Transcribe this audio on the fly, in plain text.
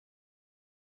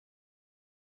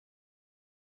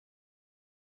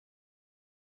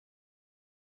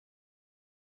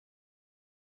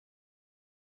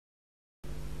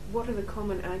what are the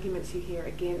common arguments you hear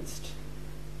against,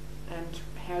 and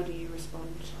how do you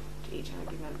respond to each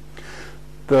argument?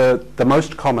 The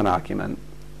most common argument,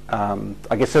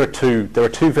 I guess there are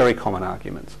two very common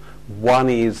arguments. One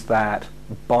is that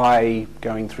by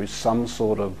going through some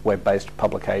sort of web-based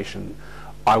publication,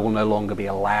 I will no longer be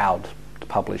allowed to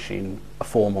publish in a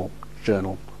formal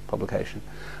journal publication.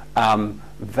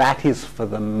 That is, for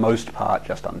the most part,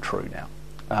 just untrue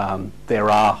now. There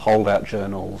are holdout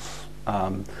journals,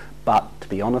 but to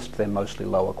be honest, they're mostly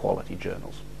lower quality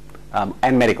journals.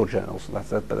 And medical journals,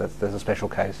 there's a special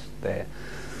case there.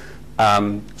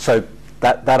 So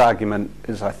that argument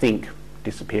is, I think,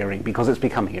 disappearing because it's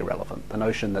becoming irrelevant. The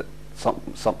notion that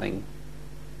something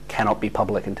cannot be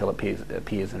public until it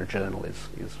appears in a journal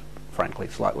is frankly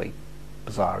slightly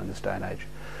bizarre in this day and age.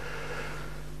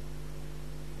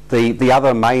 The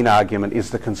other main argument is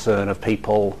the concern of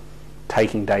people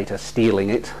taking data, stealing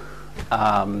it,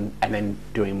 and then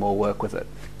doing more work with it.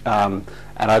 And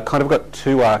I've kind of got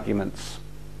two arguments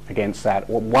against that.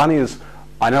 Well, one is,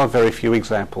 I know of very few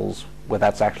examples where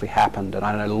that's actually happened, and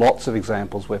I know lots of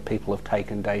examples where people have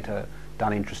taken data,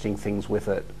 done interesting things with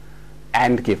it,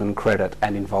 and given credit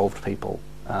and involved people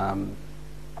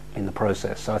in the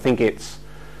process. So I think we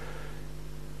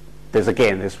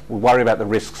worry about the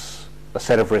risks, a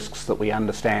set of risks that we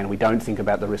understand. We don't think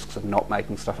about the risks of not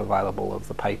making stuff available, of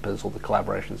the papers or the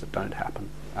collaborations that don't happen.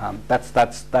 That's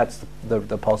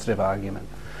the positive argument.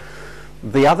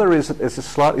 The other is a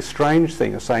slightly strange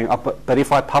thing of saying, but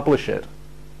if I publish it,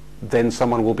 then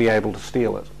someone will be able to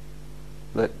steal it.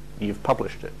 That you've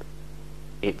published it.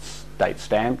 It's date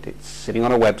stamped, it's sitting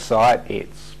on a website,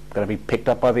 it's going to be picked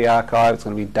up by the archive, it's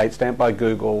going to be date stamped by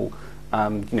Google.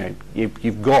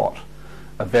 You've got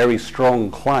a very strong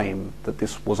claim that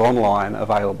this was online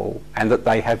available and that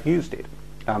they have used it.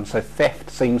 So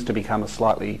theft seems to become a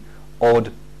slightly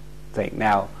odd thing.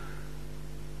 Now,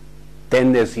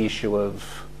 then there's the issue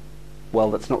of,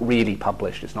 well, it's not really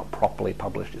published, it's not properly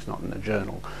published, it's not in a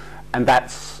journal. And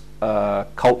that's a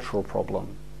cultural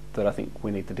problem that I think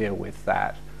we need to deal with,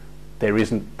 that there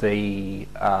isn't the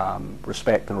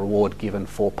respect and reward given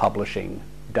for publishing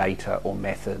data or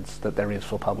methods that there is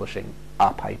for publishing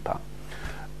a paper.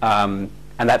 And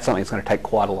that's something that's going to take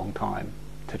quite a long time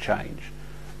to change.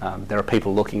 There are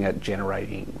people looking at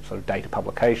generating sort of data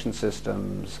publication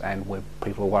systems, and where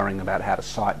people are worrying about how to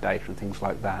cite data and things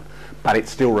like that. But it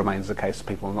still remains the case that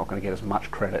people are not going to get as much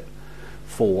credit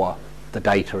for the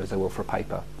data as they will for a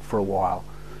paper for a while.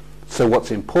 So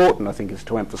what's important, I think, is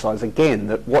to emphasise again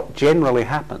that what generally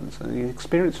happens, and the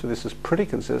experience for this is pretty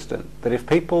consistent, that if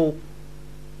people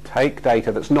take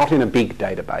data that's not in a big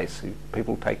database,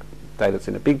 people take data that's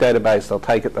in a big database, they'll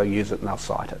take it, they'll use it, and they'll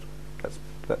cite it.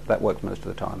 That works most of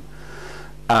the time.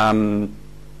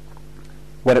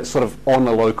 When it's sort of on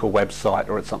a local website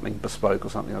or it's something bespoke or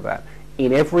something like that,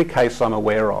 in every case I'm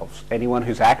aware of, anyone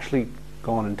who's actually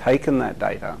gone and taken that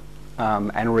data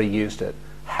and reused it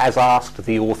has asked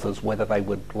the authors whether they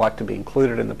would like to be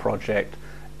included in the project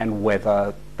and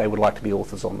whether they would like to be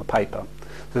authors on the paper.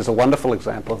 There's a wonderful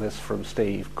example of this from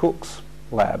Steve Cook's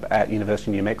lab at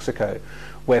University of New Mexico,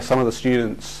 where some of the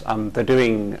students, they're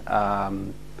doing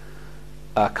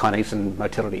kinase and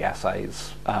motility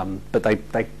assays, but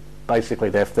they basically,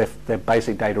 their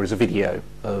basic data is a video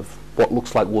of what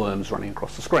looks like worms running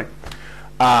across the screen.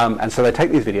 And so they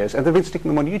take these videos and they've been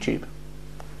sticking them on YouTube.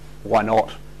 Why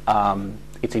not?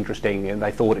 It's interesting, and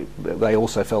they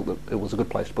also felt that it was a good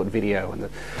place to put video.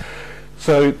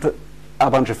 So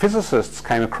a bunch of physicists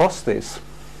came across these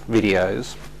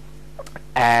videos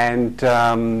and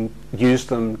used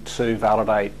them to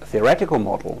validate a theoretical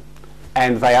model,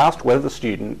 and they asked whether the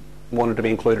student wanted to be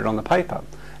included on the paper.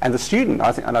 And the student,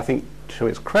 I think to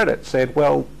his credit, said,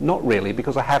 well, not really,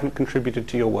 because I haven't contributed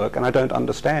to your work and I don't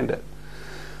understand it.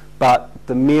 But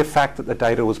the mere fact that the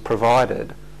data was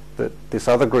provided, that this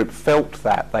other group felt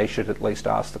that they should at least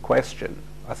ask the question,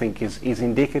 I think is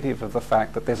indicative of the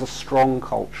fact that there's a strong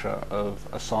culture of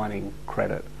assigning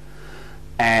credit.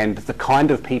 And the kind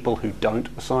of people who don't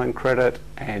assign credit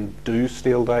and do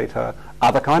steal data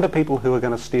are the kind of people who are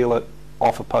going to steal it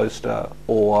off a poster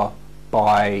or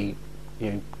by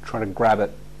trying to grab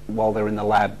it while they're in the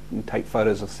lab and take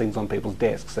photos of things on people's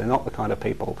desks. They're not the kind of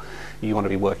people you want to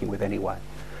be working with anyway.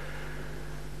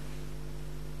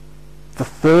 The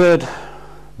third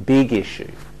big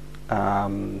issue,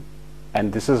 and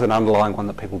this is an underlying one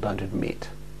that people don't admit,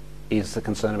 is the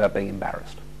concern about being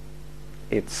embarrassed.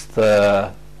 It's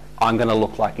the, I'm going to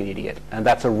look like an idiot. And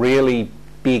that's a really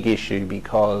big issue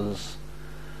because,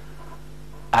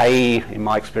 in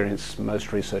my experience,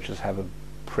 most researchers have a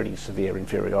pretty severe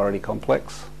inferiority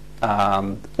complex.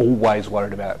 always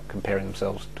worried about comparing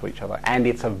themselves to each other. And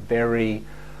it's a very...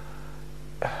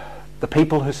 The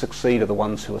people who succeed are the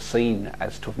ones who are seen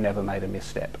as to have never made a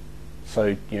misstep.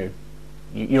 So,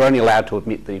 you're only allowed to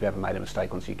admit that you've ever made a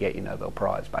mistake once you get your Nobel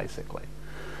Prize, basically.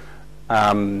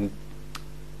 And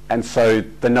so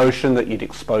the notion that you'd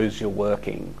expose your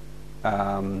working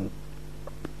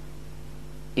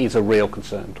is a real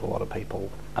concern to a lot of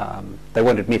people. They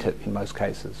won't admit it in most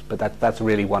cases, but that's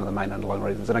really one of the main underlying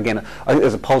reasons. And again, I think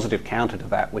there's a positive counter to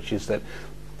that, which is that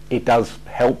it does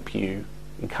help you,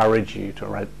 encourage you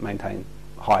to maintain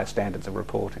higher standards of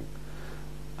reporting.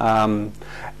 And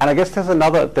I guess there's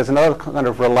another kind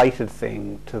of related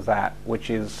thing to that, which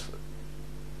is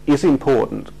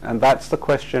important, and that's the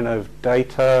question of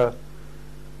data.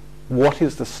 What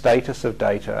is the status of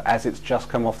data as it's just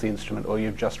come off the instrument, or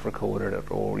you've just recorded it,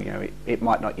 or it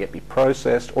might not yet be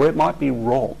processed, or it might be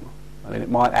wrong. I mean, it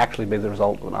might actually be the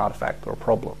result of an artifact or a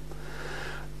problem,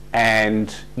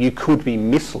 and you could be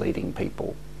misleading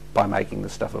people by making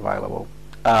this stuff available.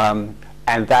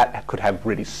 And that could have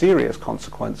really serious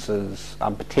consequences,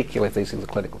 particularly if these things are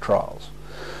clinical trials.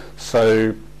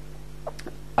 So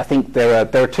I think there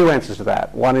are two answers to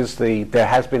that. One is there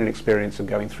has been an experience of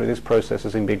going through these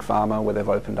processes in big pharma where they've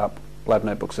opened up lab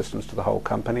notebook systems to the whole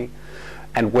company,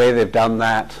 and where they've done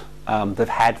that, they've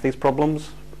had these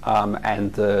problems,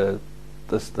 and the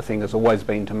thing has always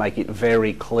been to make it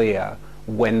very clear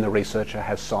when the researcher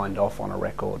has signed off on a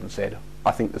record and said,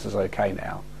 I think this is okay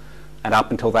now. And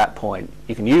up until that point,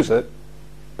 you can use it,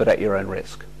 but at your own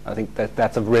risk. I think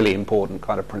that's a really important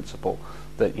kind of principle,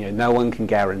 that no one can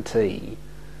guarantee.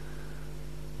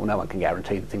 Well, no one can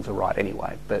guarantee that things are right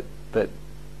anyway. But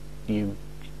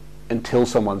until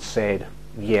someone's said,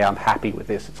 yeah, I'm happy with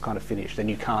this, it's kind of finished, then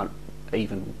you can't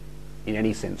even, in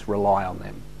any sense, rely on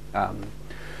them,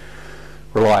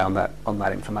 rely on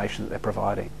that information that they're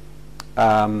providing.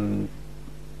 I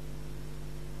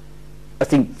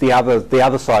think the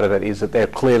other side of it is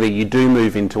that clearly you do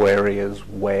move into areas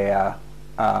where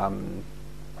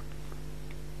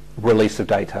release of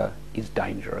data is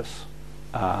dangerous.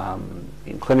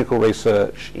 In clinical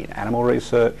research, in animal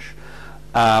research,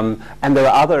 and there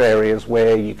are other areas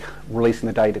where releasing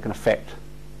the data can affect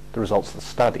the results of the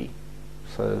study.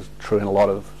 So it's true in a lot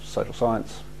of social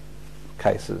science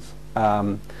cases.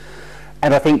 And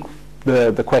I think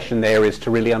the question there is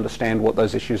to really understand what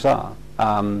those issues are.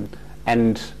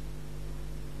 And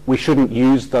we shouldn't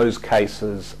use those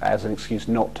cases as an excuse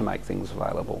not to make things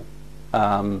available.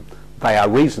 They are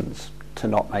reasons to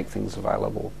not make things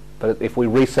available. But if we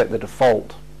reset the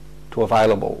default to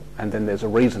available, and then there's a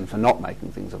reason for not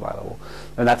making things available,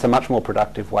 then that's a much more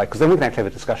productive way, because then we can actually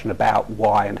have a discussion about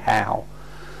why and how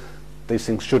these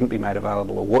things shouldn't be made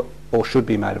available, or should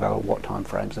be made available, what time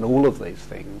frames, and all of these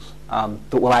things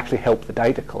that will actually help the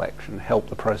data collection, help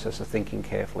the process of thinking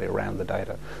carefully around the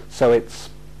data. So it's,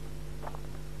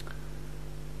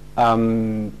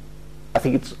 I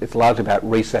think it's largely about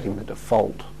resetting the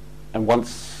default, and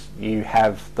once you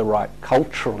have the right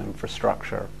cultural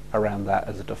infrastructure around that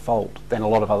as a default, then a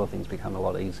lot of other things become a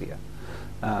lot easier.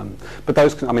 But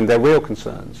those, they're real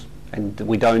concerns, and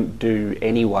we don't do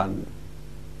anyone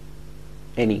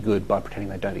any good by pretending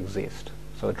they don't exist.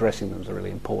 So addressing them is a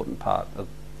really important part of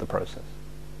the process.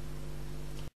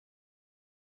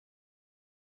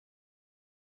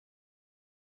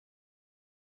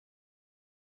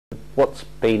 What's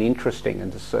been interesting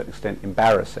and to a certain extent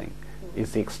embarrassing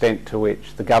is the extent to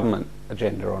which the government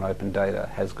agenda on open data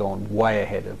has gone way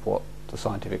ahead of what the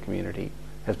scientific community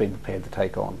has been prepared to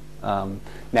take on.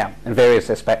 Now, and various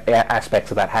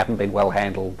aspects of that haven't been well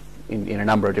handled in a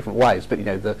number of different ways, but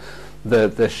the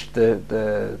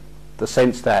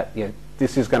sense that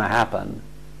this is going to happen,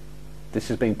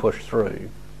 this is being pushed through,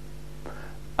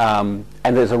 and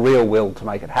there's a real will to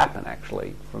make it happen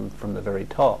actually from the very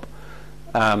top,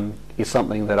 is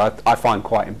something that I find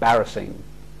quite embarrassing.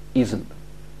 Isn't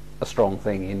a strong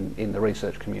thing in the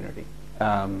research community.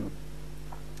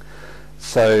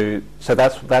 So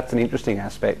that's an interesting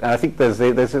aspect, and I think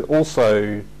there's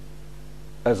also,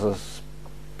 as a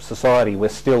society, we're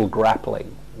still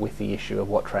grappling with the issue of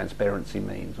what transparency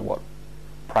means and what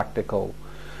are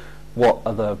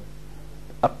the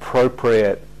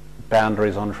appropriate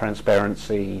boundaries on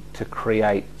transparency to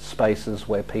create spaces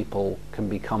where people can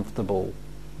be comfortable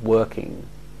working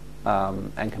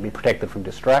and can be protected from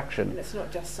distraction. And it's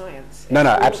not just science. No,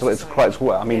 absolutely. It's quite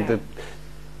well. I mean, the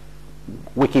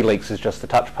WikiLeaks is just the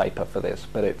touch paper for this,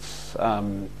 but it's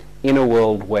in a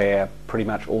world where pretty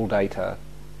much all data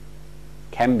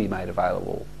can be made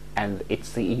available, and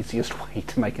it's the easiest way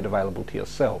to make it available to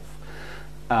yourself.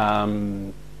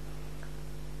 And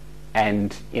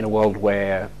in a world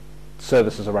where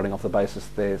services are running off the basis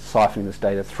they're siphoning this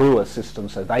data through a system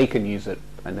so they can use it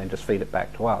and then just feed it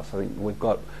back to us. I think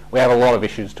we have a lot of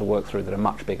issues to work through that are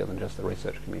much bigger than just the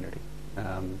research community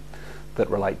that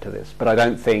relate to this. But I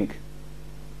don't think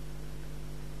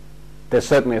there's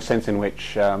certainly a sense in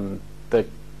which the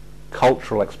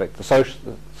cultural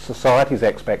society's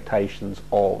expectations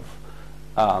of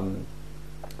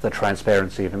the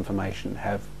transparency of information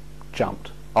have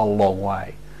jumped a long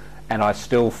way, and I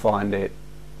still find it.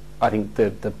 I think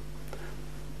the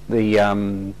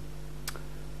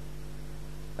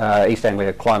East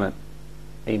Anglia climate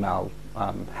email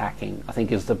hacking, I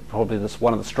think, is probably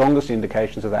one of the strongest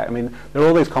indications of that. I mean, there are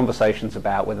all these conversations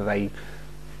about whether they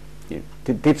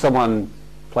did someone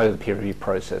play with the peer review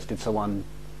process? Did someone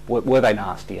were they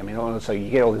nasty? I mean, so you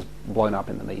get all this blown up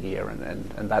in the media,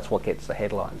 and that's what gets the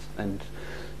headlines. And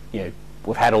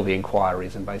we've had all the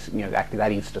inquiries, and basically,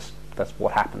 actually that's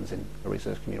what happens in the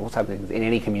research community. What's happening in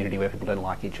any community where people don't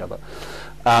like each other.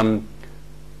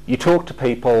 You talk to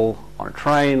people on a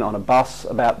train, on a bus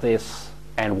about this,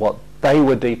 and what they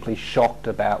were deeply shocked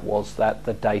about was that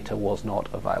the data was not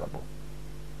available.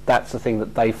 That's the thing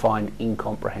that they find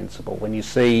incomprehensible. When you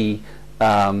see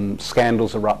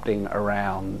scandals erupting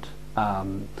around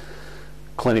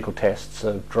clinical tests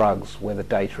of drugs where the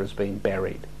data has been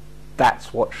buried,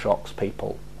 that's what shocks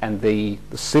people. And the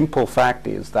simple fact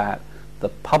is that the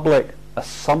public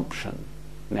assumption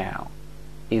now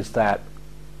is that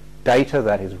data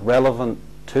that is relevant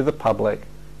to the public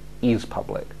is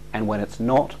public, and when it's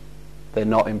not, they're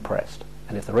not impressed.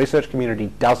 And if the research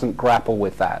community doesn't grapple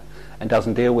with that and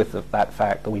doesn't deal with that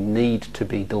fact that we need to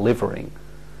be delivering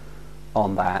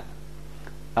on that,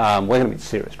 we're going to be in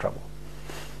serious trouble.